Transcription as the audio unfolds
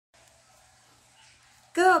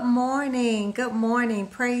Good morning. Good morning.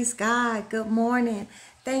 Praise God. Good morning.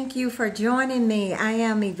 Thank you for joining me. I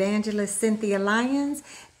am Evangelist Cynthia Lyons.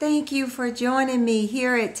 Thank you for joining me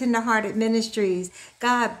here at Tenderhearted Ministries.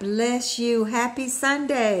 God bless you. Happy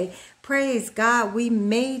Sunday. Praise God. We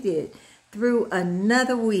made it through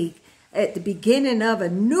another week. At the beginning of a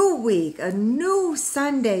new week, a new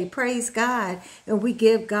Sunday. Praise God. And we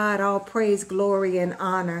give God all praise, glory, and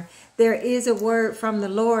honor. There is a word from the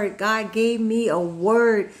Lord. God gave me a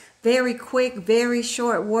word, very quick, very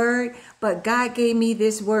short word, but God gave me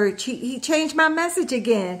this word. He changed my message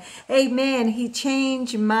again. Amen. He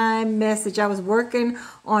changed my message. I was working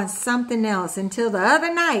on something else until the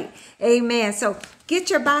other night. Amen. So get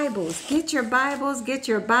your Bibles, get your Bibles, get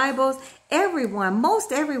your Bibles.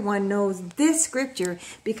 Most everyone knows this scripture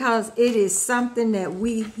because it is something that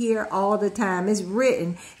we hear all the time. It's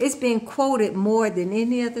written. It's been quoted more than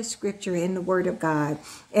any other scripture in the Word of God.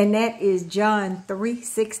 And that is John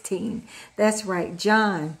 3:16. That's right,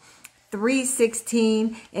 John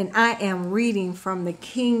 3:16, and I am reading from the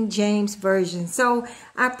King James Version. So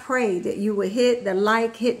I pray that you will hit the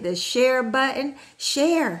like, hit the share button,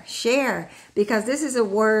 share, because this is a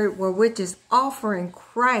word where we're just offering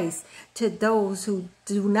Christ to those who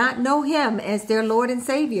do not know him as their Lord and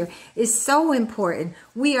Savior. It's so important.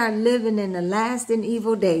 We are living in the last and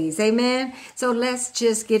evil days. Amen. So let's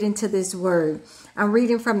just get into this word. I'm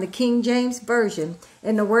reading from the King James Version,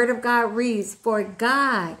 and the word of God reads, "For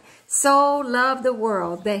God so loved the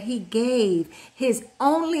world that he gave his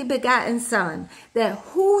only begotten Son, that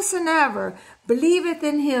whosoever believeth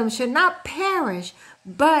in him should not perish,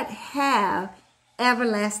 but have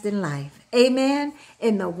everlasting life." Amen.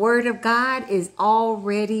 And the word of God is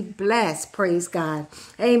already blessed. Praise God.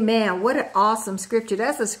 Amen. What an awesome scripture.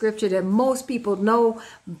 That's a scripture that most people know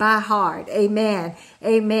by heart. Amen.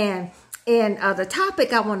 Amen. And the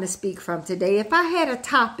topic I want to speak from today, if I had a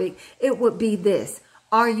topic, it would be this.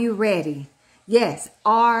 Are you ready? Yes.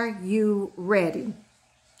 Are you ready?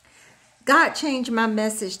 God changed my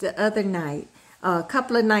message the other night, a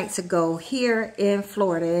couple of nights ago here in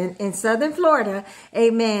Florida, in Southern Florida.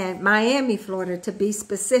 Amen. Miami, Florida, to be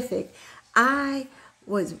specific. I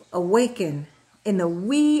was awakened in the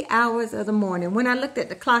wee hours of the morning. When I looked at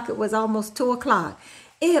the clock, it was almost 2 o'clock.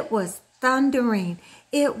 It was thundering.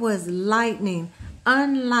 It was lightning,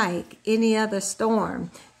 unlike any other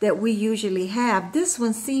storm that we usually have. This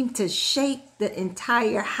one seemed to shake the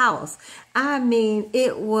entire house. I mean,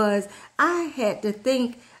 I had to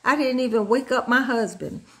think, I didn't even wake up my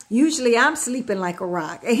husband. Usually I'm sleeping like a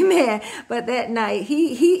rock. Amen. But that night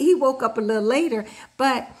he woke up a little later.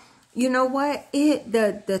 But you know what?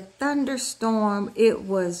 The thunderstorm, it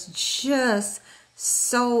was just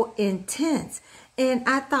so intense. And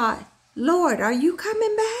I thought, Lord, are you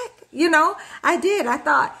coming back? You know, I did. I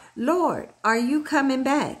thought, Lord, are you coming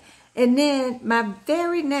back? And then my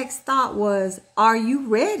very next thought was, are you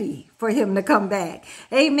ready for him to come back?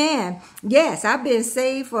 Amen. Yes, I've been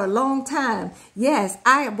saved for a long time. Yes,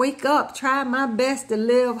 I wake up, try my best to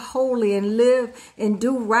live holy and live and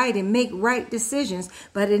do right and make right decisions.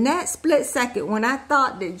 But in that split second, when I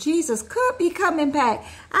thought that Jesus could be coming back,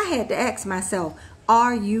 I had to ask myself,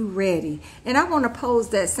 are you ready? And I want to pose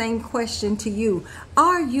that same question to you.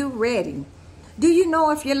 Are you ready? Do you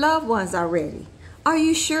know if your loved ones are ready? Are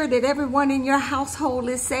you sure that everyone in your household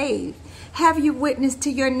is saved? Have you witnessed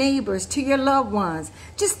to your neighbors, to your loved ones?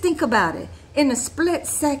 Just think about it. In a split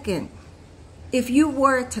second, if you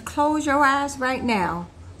were to close your eyes right now,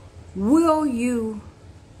 will you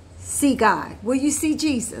see God? Will you see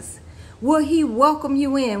Jesus? Will he welcome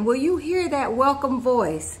you in? Will you hear that welcome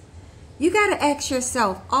voice? You got to ask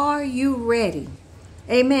yourself, are you ready?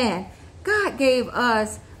 Amen. God gave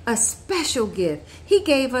us a special gift. He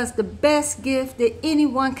gave us the best gift that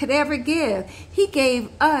anyone could ever give. He gave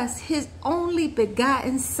us his only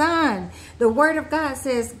begotten Son. The word of God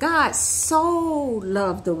says God so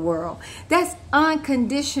loved the world. That's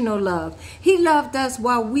unconditional love. He loved us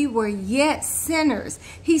while we were yet sinners.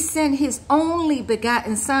 He sent his only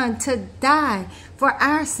begotten Son to die for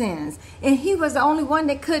our sins. And he was the only one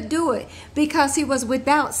that could do it because he was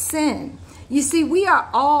without sin. You see, we are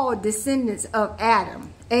all descendants of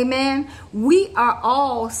Adam. Amen. We are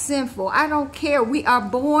all sinful. I don't care. We are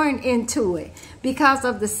born into it because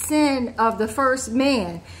of the sin of the first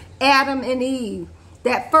man, Adam and Eve.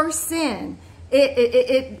 That first sin,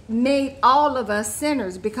 it made all of us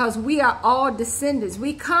sinners because we are all descendants.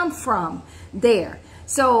 We come from there.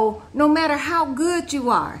 So no matter how good you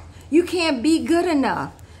are, you can't be good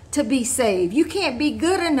enough to be saved. You can't be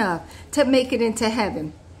good enough to make it into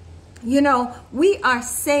heaven. You know, we are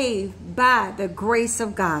saved by the grace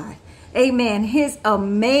of God. Amen. His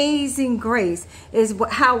amazing grace is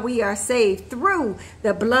how we are saved, through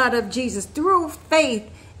the blood of Jesus, through faith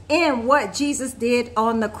in what Jesus did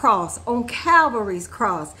on the cross, on Calvary's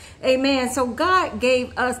cross. Amen. So God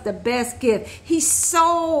gave us the best gift. He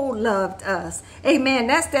so loved us. Amen.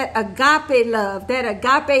 That's that agape love, that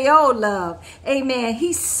agapeo love. Amen.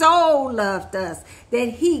 He so loved us that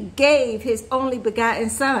he gave his only begotten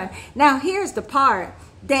son. Now here's the part,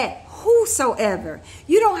 that whosoever,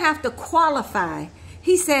 you don't have to qualify.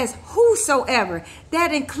 He says whosoever.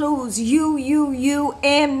 That includes you,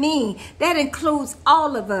 and me. That includes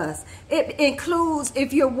all of us. It includes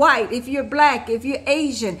if you're white, if you're black, if you're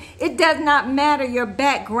Asian. It does not matter your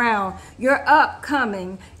background, your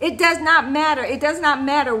upcoming. It does not matter. It does not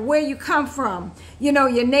matter where you come from, you know,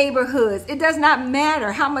 your neighborhoods. It does not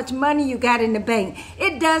matter how much money you got in the bank.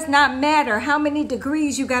 It does not matter how many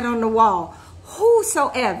degrees you got on the wall.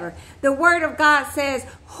 Whosoever. The word of God says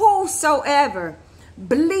whosoever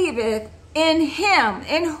believeth in him.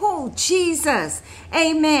 In who? Jesus.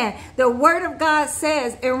 Amen. The word of God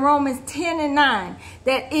says in Romans 10:9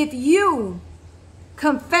 that if you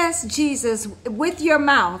confess Jesus with your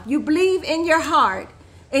mouth, you believe in your heart,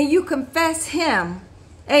 and you confess him,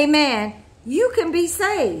 amen, you can be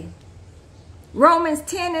saved. Romans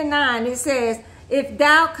 10:9, it says, if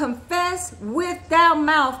thou confess with thy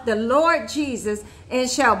mouth the Lord Jesus, and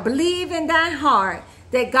shall believe in thy heart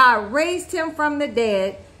that God raised him from the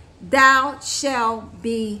dead, thou shalt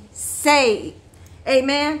be saved.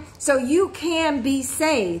 Amen. So you can be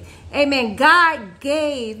saved. Amen. God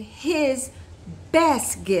gave his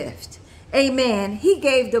best gift. Amen. He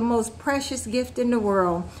gave the most precious gift in the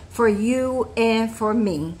world for you and for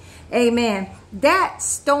me. Amen. That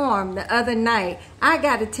storm the other night, I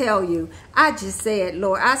got to tell you, I just said,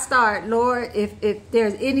 Lord, Lord, if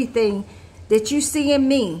there's anything that you see in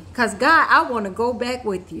me, because God, I want to go back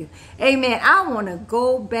with you. Amen. I want to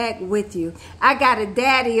go back with you. I got a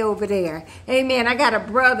daddy over there. Amen. I got a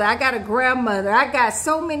brother. I got a grandmother. I got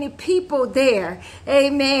so many people there.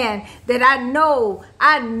 Amen. That I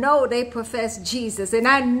know they profess Jesus, and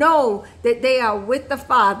I know that they are with the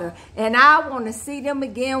Father, and I want to see them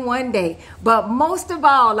again one day. But most of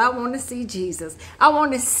all, I want to see Jesus. I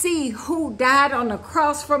want to see who died on the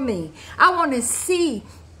cross for me. I want to see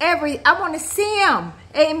I want to see him.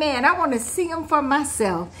 Amen. I want to see him for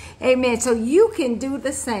myself. Amen. So you can do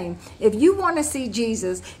the same. If you want to see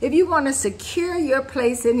Jesus, if you want to secure your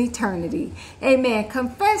place in eternity, amen,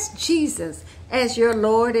 confess Jesus as your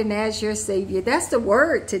Lord and as your Savior. That's the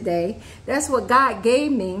word today. That's what God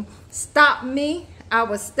gave me. Stop me. I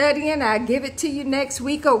was studying. I'll give it to you next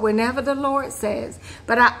week or whenever the Lord says.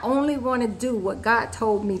 But I only want to do what God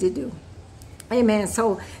told me to do. Amen.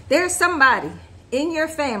 So there's somebody in your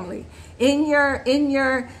family, in your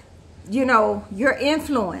you know, your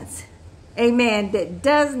influence, amen, that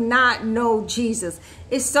does not know Jesus.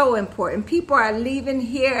 It's so important. People are leaving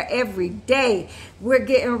here every day. We're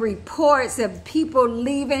getting reports of people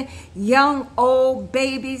leaving, young, old,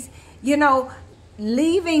 babies, you know,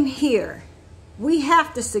 leaving here. We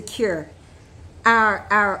have to secure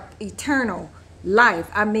our eternal life.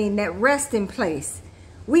 I mean, that resting place.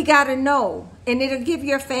 We got to know, and it'll give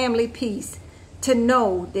your family peace to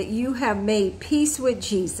know that you have made peace with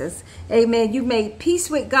Jesus. Amen. You made peace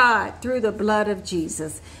with God through the blood of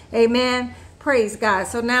Jesus. Amen. Praise God.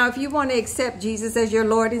 So now if you want to accept Jesus as your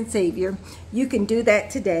Lord and Savior, you can do that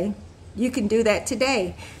today. You can do that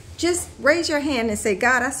today. Just raise your hand and say,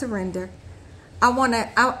 God, I surrender.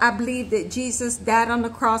 I believe that Jesus died on the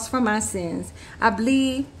cross for my sins. I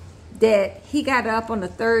believe that he got up on the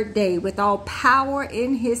third day with all power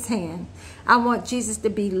in his hand. I want Jesus to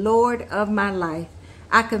be Lord of my life.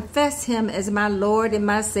 I confess him as my Lord and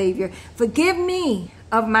my Savior. Forgive me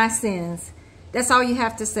of my sins. That's all you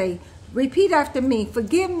have to say. Repeat after me.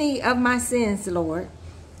 Forgive me of my sins, Lord.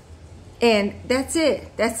 And that's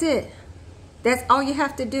it. That's it. That's all you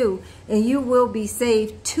have to do. And you will be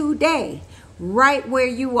saved today. Right where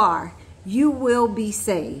you are, you will be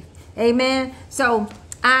saved. Amen. So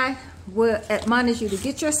I will admonish you to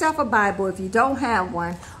get yourself a Bible. If you don't have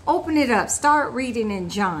one, open it up. Start reading in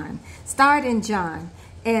John. Start in John.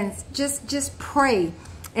 And just pray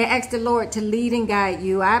and ask the Lord to lead and guide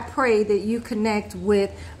you. I pray that you connect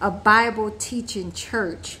with a Bible teaching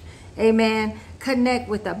church. Amen. Connect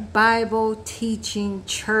with a Bible teaching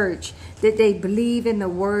church that they believe in the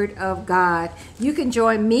Word of God. You can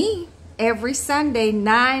join me every Sunday,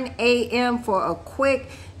 9 a.m. for a quick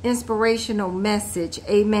inspirational message.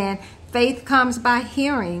 Amen. Faith comes by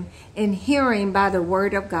hearing, and hearing by the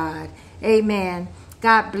Word of God. Amen.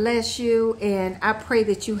 God bless you, and I pray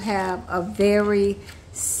that you have a very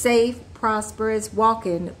safe, prosperous,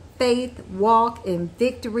 walking faith, walk in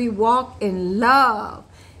victory, walk in love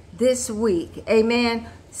this week. Amen.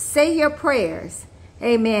 Say your prayers.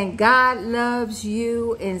 Amen. God loves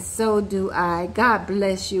you, and so do I. God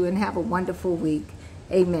bless you, and have a wonderful week.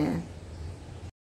 Amen.